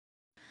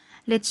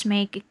Let's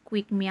make a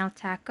quick meal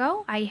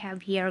taco. I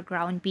have here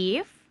ground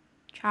beef,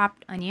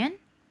 chopped onion,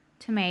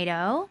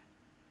 tomato,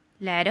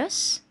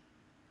 lettuce,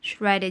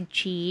 shredded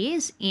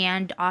cheese,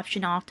 and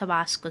optional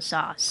Tabasco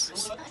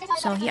sauce.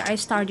 So here I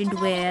started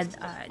with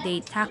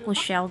the taco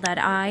shell that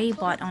I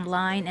bought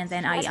online, and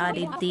then I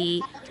added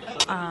the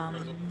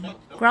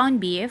ground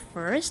beef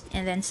first,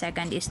 and then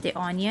second is the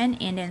onion,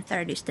 and then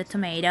third is the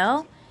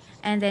tomato,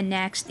 and then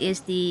next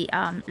is the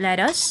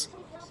lettuce,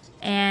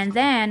 and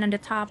then on the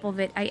top of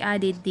it I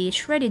added the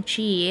shredded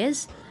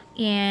cheese.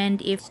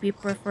 And if you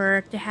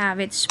prefer to have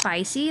it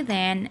spicy,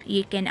 then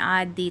you can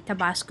add the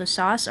Tabasco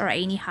sauce or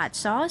any hot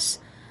sauce.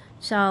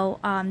 So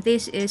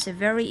this is a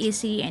very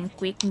easy and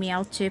quick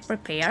meal to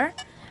prepare,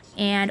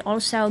 and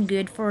also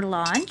good for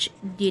lunch,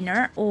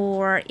 dinner,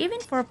 or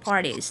even for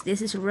parties.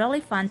 This is really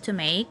fun to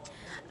make,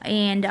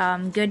 and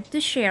good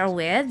to share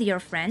with your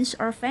friends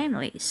or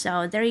family.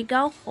 So there you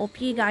go. Hope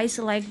you guys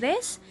like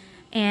this,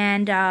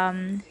 and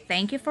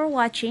thank you for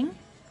watching.